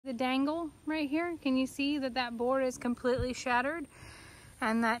the dangle right here? Can you see that that board is completely shattered?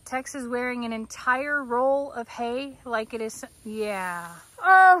 And that Tex is wearing an entire roll of hay like it is, yeah.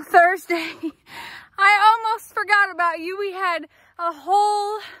 Oh, Thursday. I almost forgot about you. We had a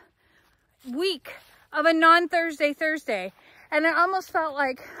whole week of a non-Thursday Thursday. And it almost felt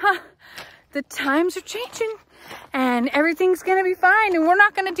like, the times are changing and everything's gonna be fine and we're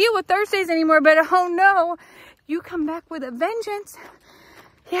not gonna deal with Thursdays anymore. But oh no, you come back with a vengeance.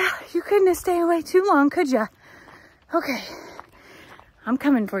 Yeah, you couldn't have stayed away too long, could ya? Okay, I'm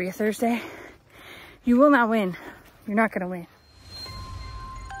coming for you, Thursday. You will not win. You're not gonna win.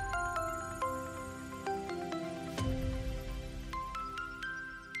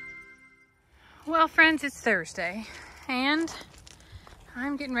 Well, friends, it's Thursday and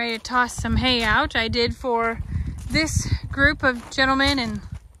I'm getting ready to toss some hay out. I did for this group of gentlemen and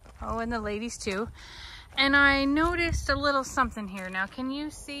the ladies too. And I noticed a little something here. Now, can you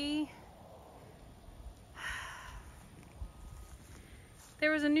see?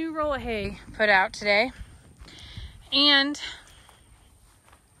 There was a new roll of hay put out today. And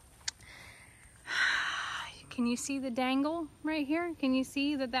can you see the dangle right here? Can you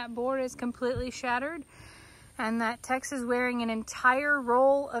see that that board is completely shattered? And that Tex is wearing an entire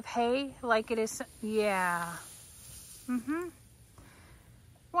roll of hay like it is, yeah.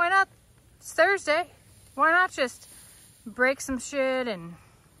 Why not? It's Thursday. Why not just break some shit and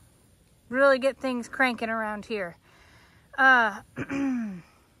really get things cranking around here?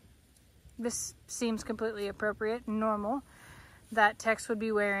 This seems completely appropriate and normal that Tex would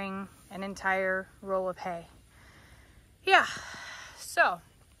be wearing an entire roll of hay. Yeah, so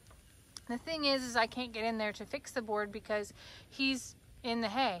the thing is I can't get in there to fix the board because he's in the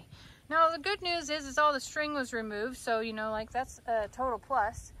hay. Now, the good news is all the string was removed, so, you know, like, that's a total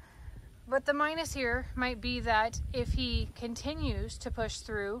plus. But the minus here might be that if he continues to push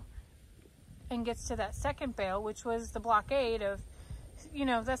through and gets to that second bale, which was the blockade of, you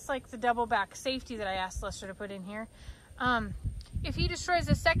know, that's like the double back safety that I asked Lester to put in here. If he destroys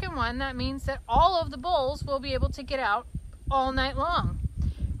the second one, that means that all of the bulls will be able to get out all night long.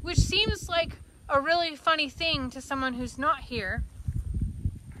 Which seems like a really funny thing to someone who's not here.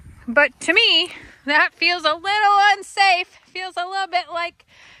 But to me, that feels a little unsafe. Feels a little bit like,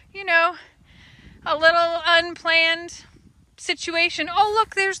 you know, a little unplanned situation. Oh,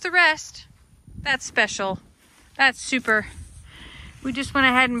 look, there's the rest. That's special. That's super. We just went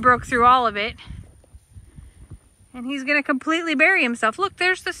ahead and broke through all of it. And he's going to completely bury himself. Look,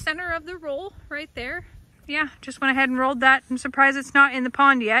 there's the center of the roll right there. Yeah, just went ahead and rolled that. I'm surprised it's not in the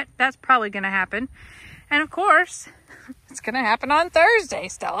pond yet. That's probably going to happen. And of course, it's going to happen on Thursday,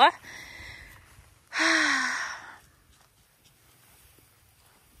 Stella.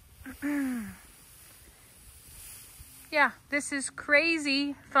 Yeah, this is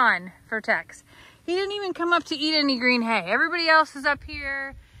crazy fun for Tex. He didn't even come up to eat any green hay. Everybody else is up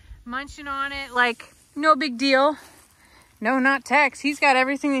here munching on it like no big deal. No, not Tex. He's got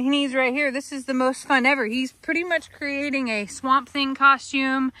everything that he needs right here. This is the most fun ever. He's pretty much creating a Swamp Thing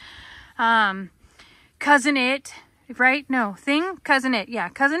costume. Cousin It, right? No, Thing? Cousin It. Yeah,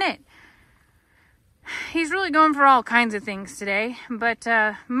 Cousin It. He's really going for all kinds of things today. But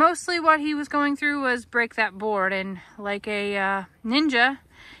mostly what he was going through was break that board. And like a ninja,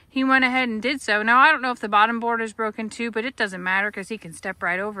 he went ahead and did so. Now, I don't know if the bottom board is broken too, but it doesn't matter because he can step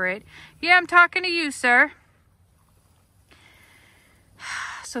right over it. Yeah, I'm talking to you, sir.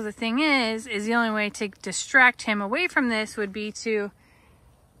 So the thing is the only way to distract him away from this would be to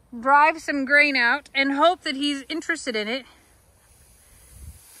drive some grain out and hope that he's interested in it.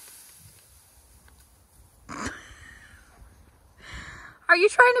 Are you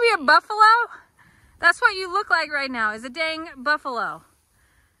trying to be a buffalo? That's what you look like right now, is a dang buffalo.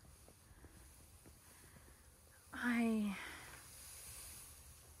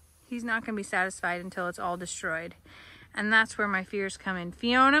 He's not going to be satisfied until it's all destroyed. And that's where my fears come in.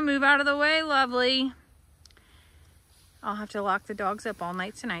 Fiona, move out of the way, lovely. I'll have to lock the dogs up all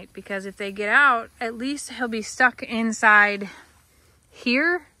night tonight because if they get out, at least he'll be stuck inside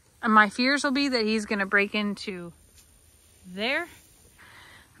here. And my fears will be that he's going to break into there.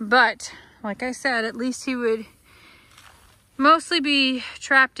 But like I said, at least he would mostly be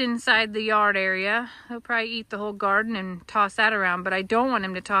trapped inside the yard area. He'll probably eat the whole garden and toss that around, but I don't want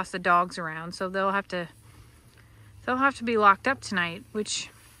him to toss the dogs around. So they'll have to be locked up tonight,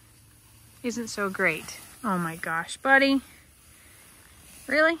 which isn't so great. Oh my gosh, buddy.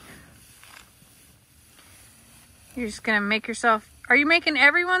 Really? You're just gonna make yourself... Are you making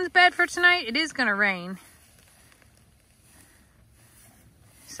everyone's bed for tonight? It is gonna rain.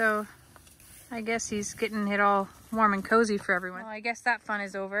 So, I guess he's getting it all warm and cozy for everyone. Well, I guess that fun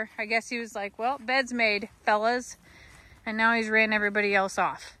is over. I guess he was like, well, bed's made, fellas. And now he's ran everybody else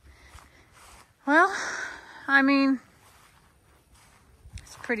off. Well, I mean,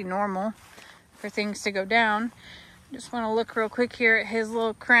 it's pretty normal for things to go down. Just want to look real quick here at his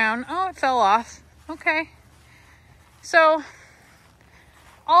little crown. Oh, it fell off. Okay. So,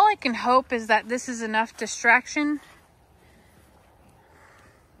 all I can hope is that this is enough distraction.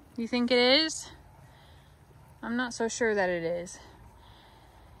 You think it is? I'm not so sure that it is.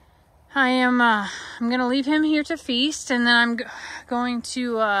 I'm gonna leave him here to feast, and then I'm going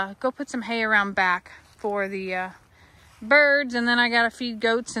to go put some hay around back for the birds, and then I gotta feed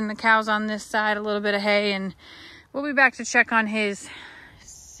goats and the cows on this side a little bit of hay, and we'll be back to check on his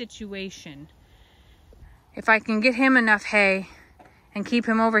situation. If I can get him enough hay and keep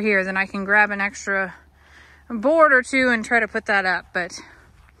him over here, then I can grab an extra board or two and try to put that up, but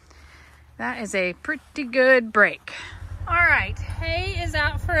that is a pretty good break. All right, hay is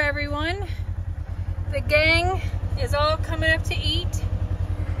out for everyone. The gang is all coming up to eat.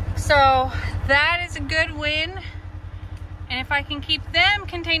 So that is a good win. And if I can keep them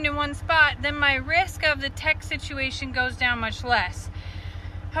contained in one spot, then my risk of the tech situation goes down much less.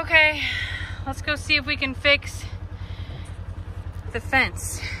 Okay, let's go see if we can fix the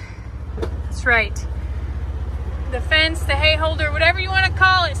fence. That's right. The fence, the hay holder, whatever you want to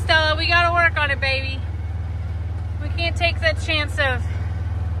call it, Stella, we gotta work on it, baby. We can't take that chance of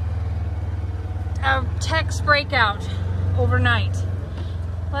tech's breakout overnight.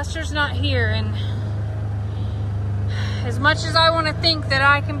 Lester's not here, and as much as I want to think that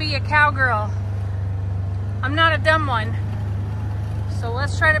I can be a cowgirl, I'm not a dumb one. So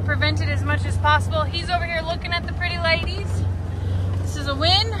let's try to prevent it as much as possible. He's over here looking at the pretty ladies. This is a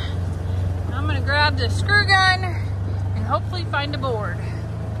win. I'm gonna grab the screw gun and hopefully find a board.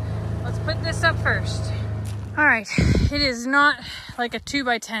 Let's put this up first. All right, it is not like a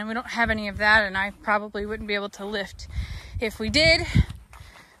 2x10. We don't have any of that, and I probably wouldn't be able to lift if we did.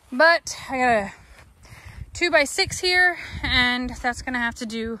 But I got a 2x6 here, and that's gonna have to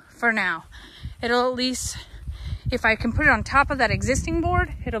do for now. It'll at least, if I can put it on top of that existing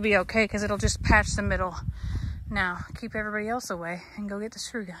board, it'll be okay, because it'll just patch the middle. Now, keep everybody else away and go get the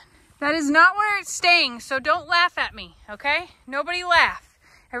screw gun. That is not where it's staying, so don't laugh at me, okay? Nobody laugh.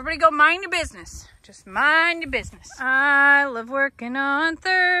 Everybody go mind your business. Just mind your business. I love working on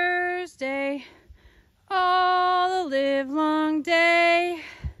Thursday, all the live long day.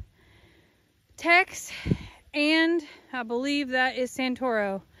 Tex and I believe that is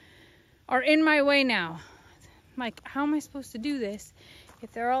Santoro are in my way now. I'm like, how am I supposed to do this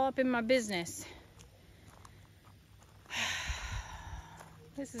if they're all up in my business?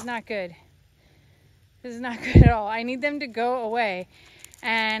 This is not good. This is not good at all. I need them to go away.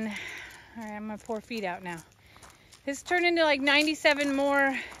 And all right, I'm gonna pour feed out now. This turned into like 97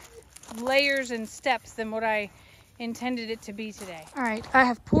 more layers and steps than what I intended it to be today. All right, I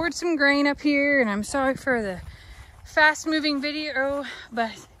have poured some grain up here, and I'm sorry for the fast moving video,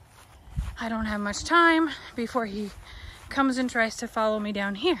 but I don't have much time before he comes and tries to follow me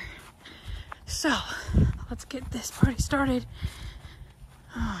down here. So let's get this party started.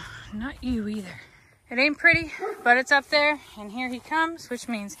 Oh, not you either. It ain't pretty, but it's up there, and here he comes, which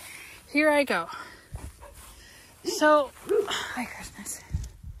means here I go. So, hi Christmas.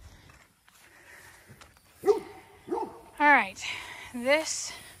 All right,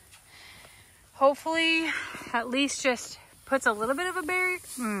 this hopefully at least just puts a little bit of a barrier.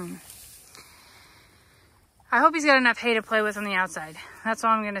 I hope he's got enough hay to play with on the outside. That's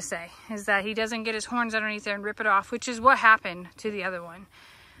all I'm gonna say, is that he doesn't get his horns underneath there and rip it off, which is what happened to the other one.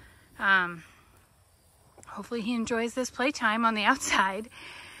 Hopefully he enjoys this playtime on the outside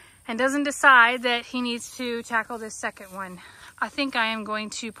and doesn't decide that he needs to tackle this second one. I think I am going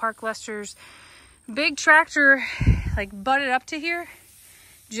to park Lester's big tractor, like butted up to here,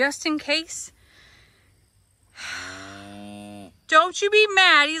 just in case. Don't you be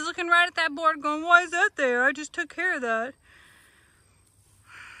mad. He's looking right at that board going, why is that there? I just took care of that.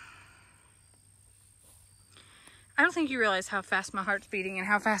 I don't think you realize how fast my heart's beating and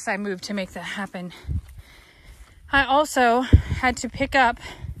how fast I moved to make that happen. I also had to pick up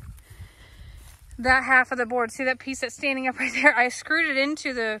that half of the board. See that piece that's standing up right there? I screwed it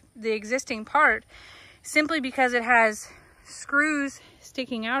into the existing part simply because it has screws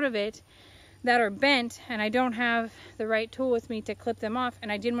sticking out of it that are bent, and I don't have the right tool with me to clip them off, and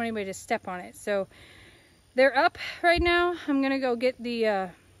I didn't want anybody to step on it. So they're up right now. I'm gonna go get the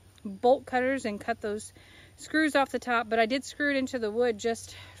bolt cutters and cut those screws off the top, but I did screw it into the wood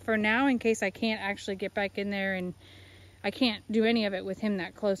just for now in case I can't actually get back in there, and I can't do any of it with him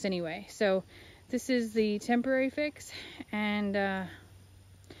that close anyway. So this is the temporary fix, and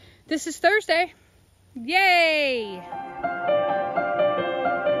this is Thursday. Yay!